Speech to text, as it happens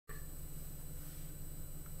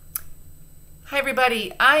Hi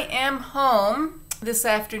everybody, I am home this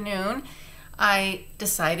afternoon. I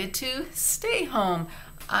decided to stay home.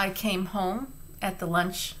 I came home at the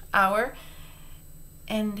lunch hour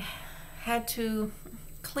and had to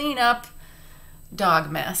clean up dog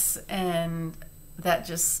mess, and that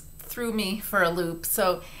just threw me for a loop.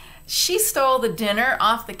 So she stole the dinner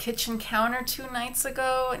off the kitchen counter 2 nights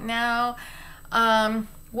ago. Now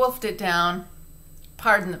wolfed it down.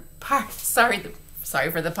 Sorry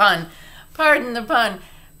for the pun. Pardon the pun.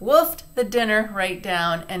 Wolfed the dinner right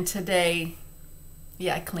down, and today,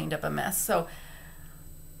 I cleaned up a mess. So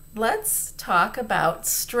let's talk about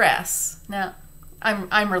stress. Now,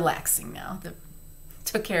 I'm relaxing now.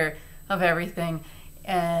 Took care of everything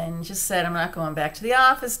and just said I'm not going back to the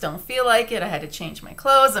office. Don't feel like it. I had to change my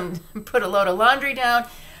clothes and put a load of laundry down.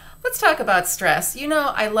 Let's talk about stress. You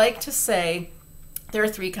know, I like to say there are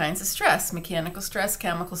 3 kinds of stress: mechanical stress,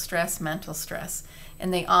 chemical stress, mental stress.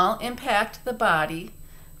 And they all impact the body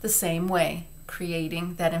the same way,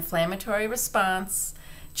 creating that inflammatory response,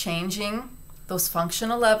 changing those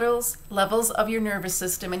functional levels of your nervous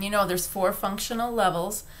system. And you know, there's 4 functional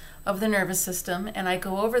levels of the nervous system, and I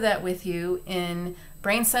go over that with you in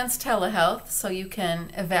BrainSense Telehealth so you can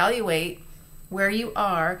evaluate where you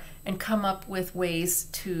are and come up with ways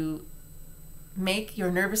to make your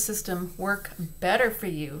nervous system work better for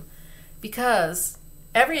you, because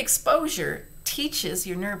every exposure teaches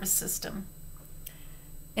your nervous system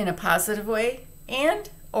in a positive way and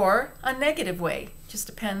or a negative way. Just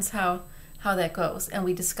depends how that goes, and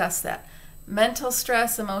we discuss that. Mental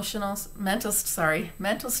stress, mental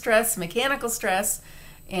stress, mechanical stress,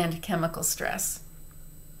 and chemical stress.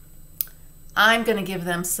 I'm going to give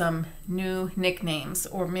them some new nicknames,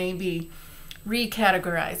 or maybe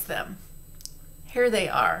recategorize them. Here they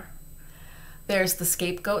are. There's the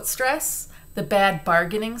scapegoat stress, the bad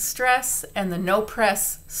bargaining stress, and the no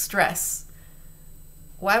press stress.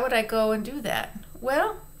 Why would I go and do that?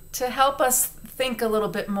 Well, to help us think a little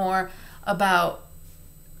bit more about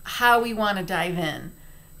how we want to dive in,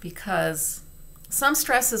 because some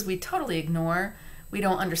stresses we totally ignore. We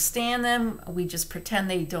don't understand them. We just pretend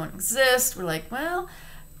they don't exist. We're like, well,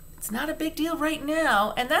 it's not a big deal right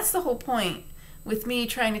now. And that's the whole point with me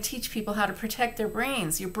trying to teach people how to protect their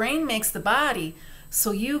brains. Your brain makes the body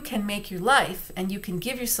so you can make your life and you can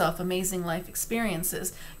give yourself amazing life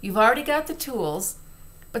experiences. You've already got the tools,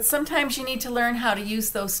 but sometimes you need to learn how to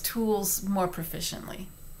use those tools more proficiently.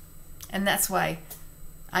 And that's why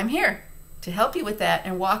I'm here, to help you with that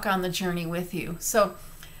and walk on the journey with you. So,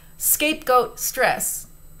 scapegoat stress.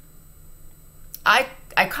 I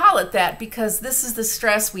call it that because this is the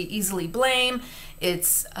stress we easily blame.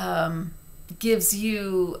 It's gives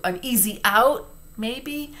you an easy out,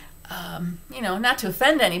 maybe. Not to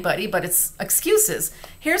offend anybody, but it's excuses.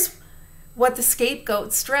 Here's what the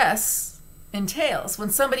scapegoat stress entails. When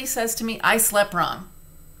somebody says to me, I slept wrong.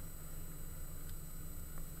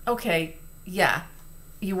 Okay, yeah.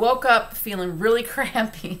 You woke up feeling really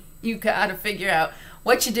crappy. You got to figure out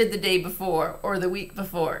what you did the day before or the week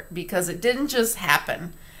before, because it didn't just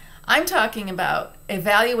happen. I'm talking about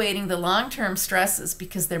evaluating the long-term stresses,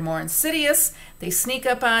 because they're more insidious, they sneak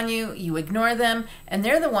up on you, you ignore them, and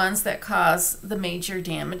they're the ones that cause the major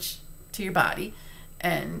damage to your body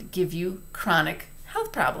and give you chronic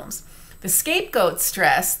health problems. The scapegoat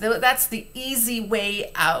stress, that's the easy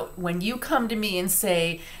way out. When you come to me and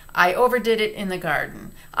say, I overdid it in the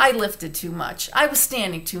garden, I lifted too much, I was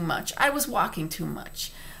standing too much, I was walking too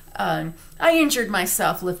much, I injured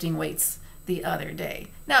myself lifting weights the other day.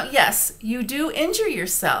 Now, yes, you do injure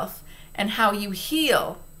yourself, and how you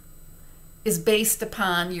heal is based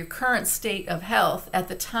upon your current state of health at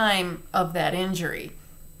the time of that injury.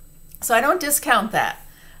 So I don't discount that.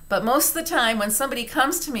 But most of the time when somebody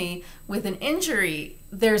comes to me with an injury,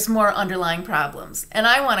 there's more underlying problems. And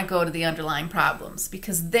I want to go to the underlying problems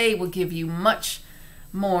because they will give you much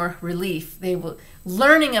more relief.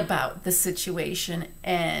 Learning about the situation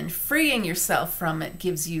and freeing yourself from it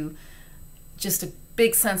gives you just a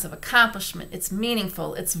big sense of accomplishment. It's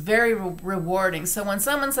meaningful. It's very rewarding. So when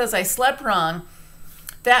someone says, I slept wrong,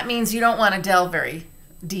 that means you don't want to delve very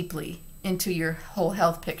deeply into your whole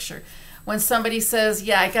health picture. When somebody says,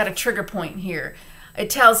 yeah, I got a trigger point here,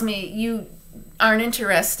 it tells me you aren't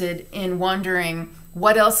interested in wondering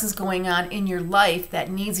what else is going on in your life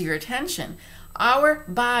that needs your attention. Our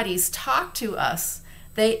bodies talk to us.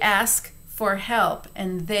 They ask for help,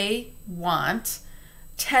 and they want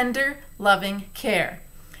tender, loving care.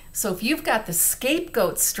 So if you've got the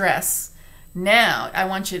scapegoat stress, now I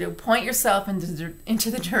want you to point yourself into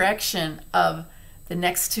the direction of the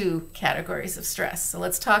next 2 categories of stress. So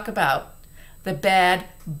let's talk about the bad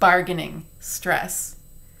bargaining stress.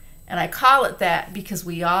 And I call it that because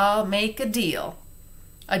we all make a deal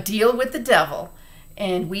with the devil,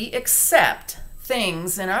 and we accept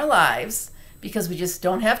things in our lives because we just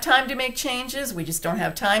don't have time to make changes. We just don't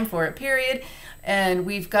have time for it, period. And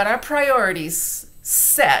we've got our priorities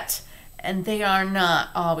set, and they are not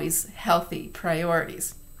always healthy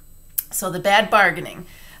priorities. So the bad bargaining,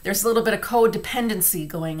 there's a little bit of codependency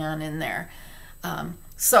going on in there.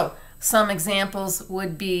 So some examples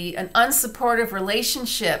would be an unsupportive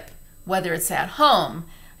relationship, whether it's at home,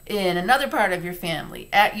 in another part of your family,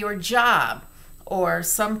 at your job, or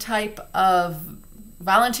some type of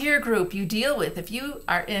volunteer group you deal with. If you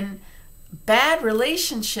are in bad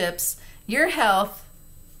relationships, your health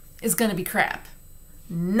is going to be crap.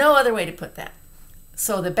 No other way to put that.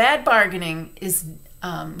 So the bad bargaining is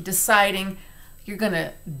deciding you're going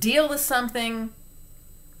to deal with something,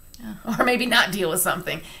 or maybe not deal with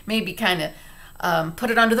something, maybe kind of put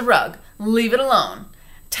it under the rug, leave it alone,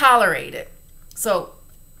 tolerate it. So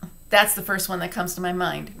that's the first one that comes to my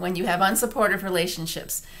mind when you have unsupportive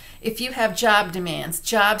relationships. If you have job demands,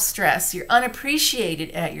 job stress, you're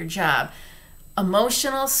unappreciated at your job,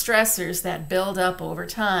 emotional stressors that build up over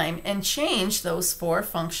time and change those 4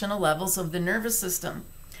 functional levels of the nervous system,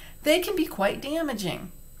 they can be quite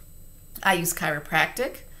damaging. I use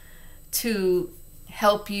chiropractic to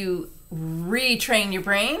help you retrain your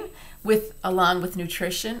brain along with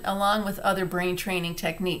nutrition, along with other brain training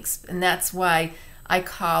techniques. And that's why I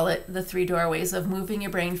call it the 3 doorways of moving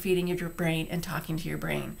your brain, feeding your brain, and talking to your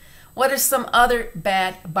brain. What are some other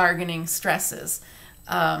bad bargaining stresses?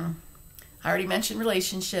 I already mentioned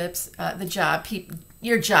relationships, the job.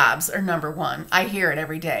 Your jobs are number one. I hear it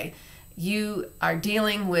every day. You are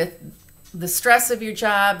dealing with the stress of your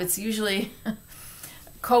job. It's usually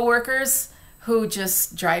coworkers who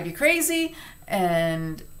just drive you crazy,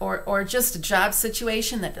 or just a job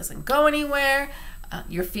situation that doesn't go anywhere.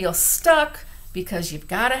 You feel stuck because you've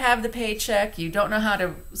got to have the paycheck. You don't know how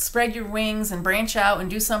to spread your wings and branch out and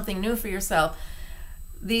do something new for yourself.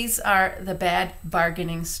 These are the bad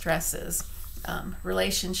bargaining stresses.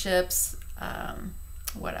 Relationships,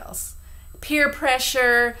 what else? Peer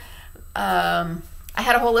pressure. I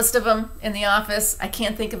had a whole list of them in the office. I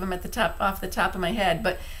can't think of them off the top of my head,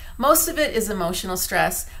 but most of it is emotional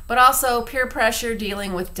stress, but also peer pressure,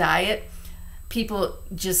 dealing with diet. People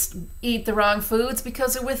just eat the wrong foods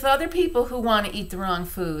because they're with other people who want to eat the wrong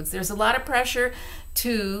foods. There's a lot of pressure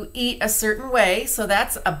to eat a certain way, so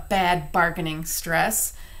that's a bad bargaining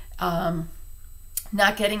stress.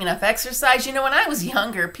 Not getting enough exercise. You know, when I was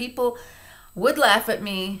younger, people would laugh at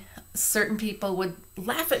me. Certain people would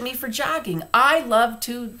laugh at me for jogging. I love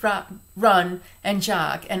to run and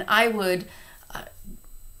jog, and I would,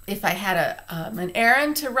 if I had an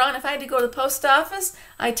errand to run, if I had to go to the post office,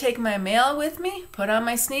 I'd take my mail with me, put on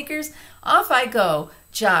my sneakers, off I go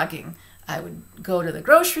jogging. I would go to the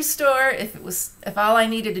grocery store if all I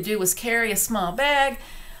needed to do was carry a small bag.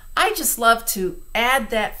 I just love to add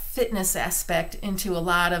that fitness aspect into a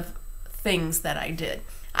lot of things that I did.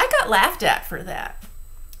 I got laughed at for that.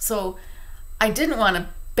 So I didn't want a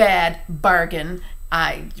bad bargain.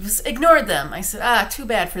 I just ignored them. I said, too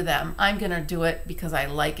bad for them. I'm going to do it because I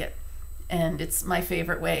like it. And it's my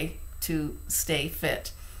favorite way to stay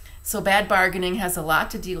fit. So bad bargaining has a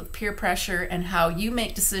lot to do with peer pressure and how you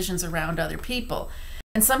make decisions around other people.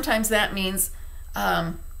 And sometimes that means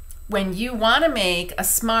when you want to make a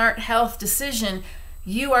smart health decision,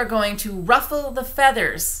 you are going to ruffle the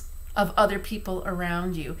feathers of other people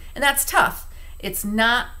around you. And that's tough. It's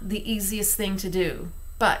not the easiest thing to do,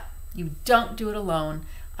 but you don't do it alone.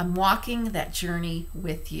 I'm walking that journey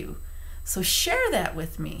with you. So share that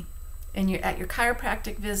with me at your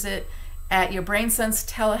chiropractic visit, at your BrainSense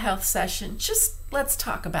telehealth session. Just let's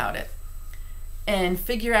talk about it and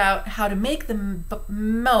figure out how to make the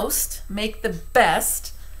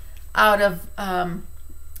best out of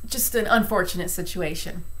just an unfortunate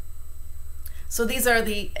situation. So these are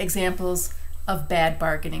the examples of bad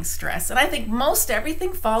bargaining stress. And I think most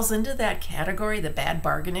everything falls into that category, the bad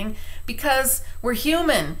bargaining, because we're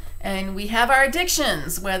human and we have our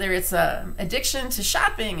addictions, whether it's addiction to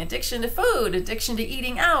shopping, addiction to food, addiction to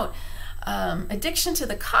eating out, addiction to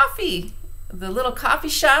the coffee, the little coffee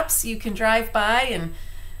shops you can drive by and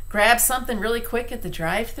grab something really quick at the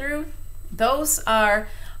drive-thru. Those are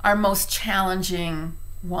our most challenging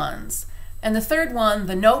ones. And the third one,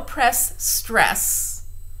 the no press stress,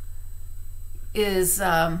 is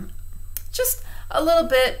just a little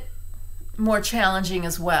bit more challenging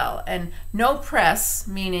as well. And no press,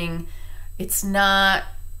 meaning it's not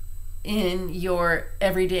in your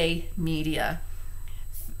everyday media.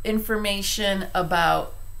 Information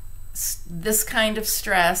about this kind of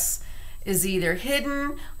stress is either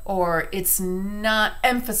hidden or it's not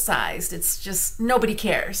emphasized. It's just nobody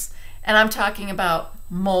cares. And I'm talking about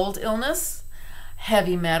mold illness,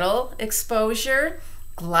 heavy metal exposure,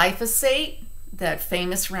 glyphosate, that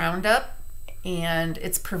famous Roundup, and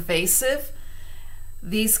it's pervasive.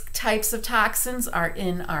 These types of toxins are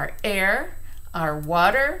in our air, our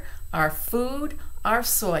water, our food, our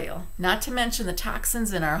soil, not to mention the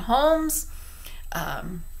toxins in our homes,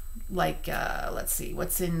 let's see,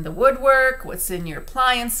 what's in the woodwork, what's in your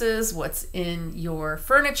appliances, what's in your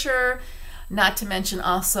furniture, not to mention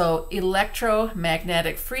also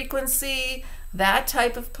electromagnetic frequency, that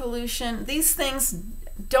type of pollution. These things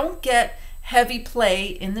don't get heavy play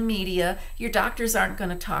in the media. Your doctors aren't going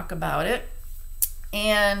to talk about it.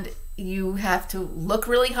 And you have to look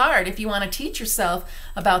really hard if you want to teach yourself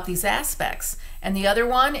about these aspects. And the other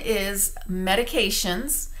one is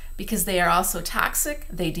medications, because they are also toxic.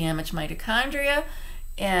 They damage mitochondria.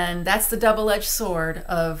 And that's the double-edged sword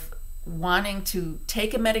of wanting to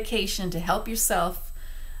take a medication to help yourself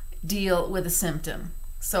deal with a symptom.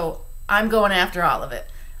 So I'm going after all of it.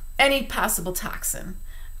 Any possible toxin,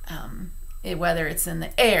 whether it's in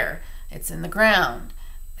the air, it's in the ground,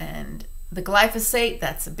 and the glyphosate,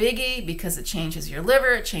 that's a biggie because it changes your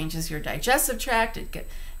liver, it changes your digestive tract, it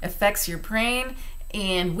affects your brain,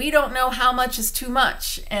 and we don't know how much is too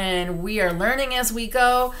much, and we are learning as we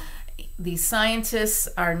go. These scientists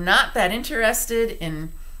are not that interested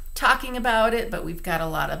in talking about it, but we've got a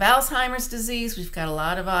lot of Alzheimer's disease, we've got a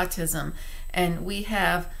lot of autism, and we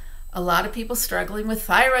have a lot of people struggling with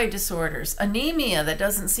thyroid disorders, anemia that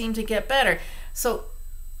doesn't seem to get better. So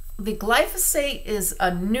the glyphosate is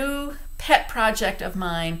a new pet project of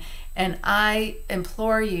mine, and I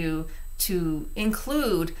implore you to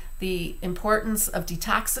include the importance of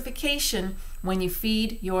detoxification when you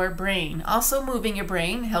feed your brain. Also, moving your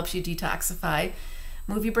brain helps you detoxify.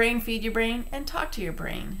 Move your brain, feed your brain, and talk to your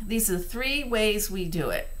brain. These are the 3 ways we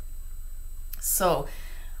do it. So,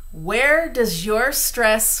 where does your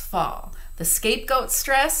stress fall? The scapegoat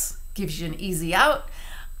stress gives you an easy out.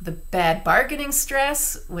 The bad bargaining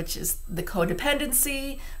stress, which is the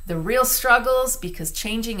codependency, the real struggles because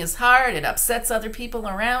changing is hard, it upsets other people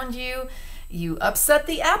around you. You upset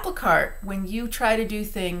the apple cart when you try to do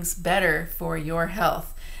things better for your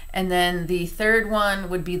health. And then the third one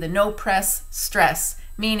would be the no press stress,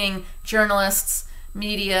 meaning journalists,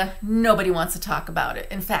 media, nobody wants to talk about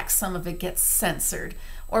it. In fact, some of it gets censored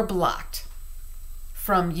or blocked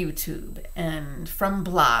from YouTube and from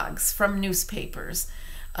blogs, from newspapers.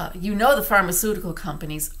 You know the pharmaceutical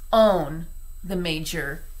companies own the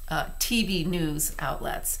major TV news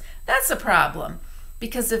outlets. That's a problem,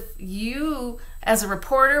 because if you as a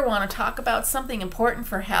reporter want to talk about something important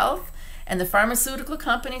for health and the pharmaceutical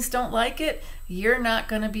companies don't like it, you're not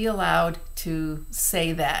going to be allowed to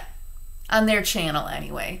say that on their channel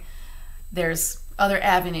anyway. There's other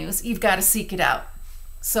avenues. You've got to seek it out.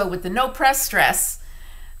 So with the no press stress,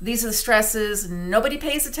 these are the stresses nobody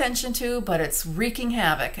pays attention to, but it's wreaking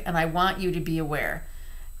havoc, and I want you to be aware.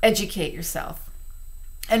 Educate yourself.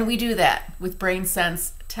 And we do that with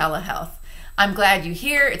BrainSense Telehealth. I'm glad you're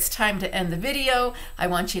here. It's time to end the video. I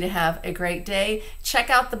want you to have a great day. Check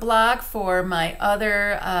out the blog for my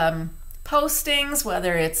other postings,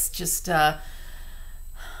 whether it's just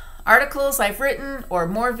articles I've written or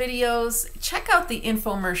more videos. Check out the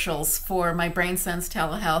infomercials for my BrainSense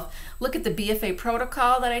Telehealth. Look at the BFA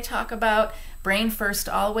protocol that I talk about. Brain first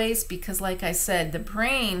always, because like I said, the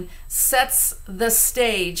brain sets the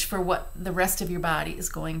stage for what the rest of your body is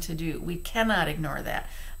going to do. We cannot ignore that.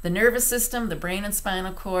 The nervous system, the brain and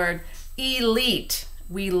spinal cord, elite.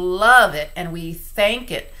 We love it and we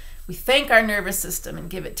thank it. We thank our nervous system and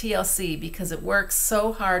give it TLC because it works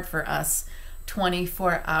so hard for us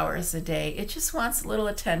 24 hours a day. It just wants a little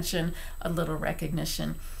attention, a little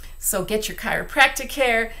recognition. So get your chiropractic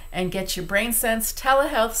care and get your BrainSense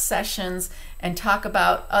telehealth sessions and talk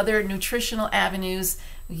about other nutritional avenues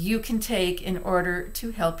you can take in order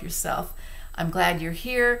to help yourself. I'm glad you're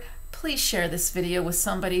here. Please share this video with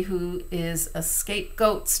somebody who is a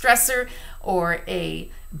scapegoat stressor or a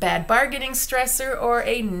bad bargaining stressor or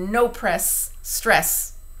a no press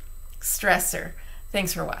stressor.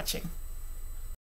 Thanks for watching.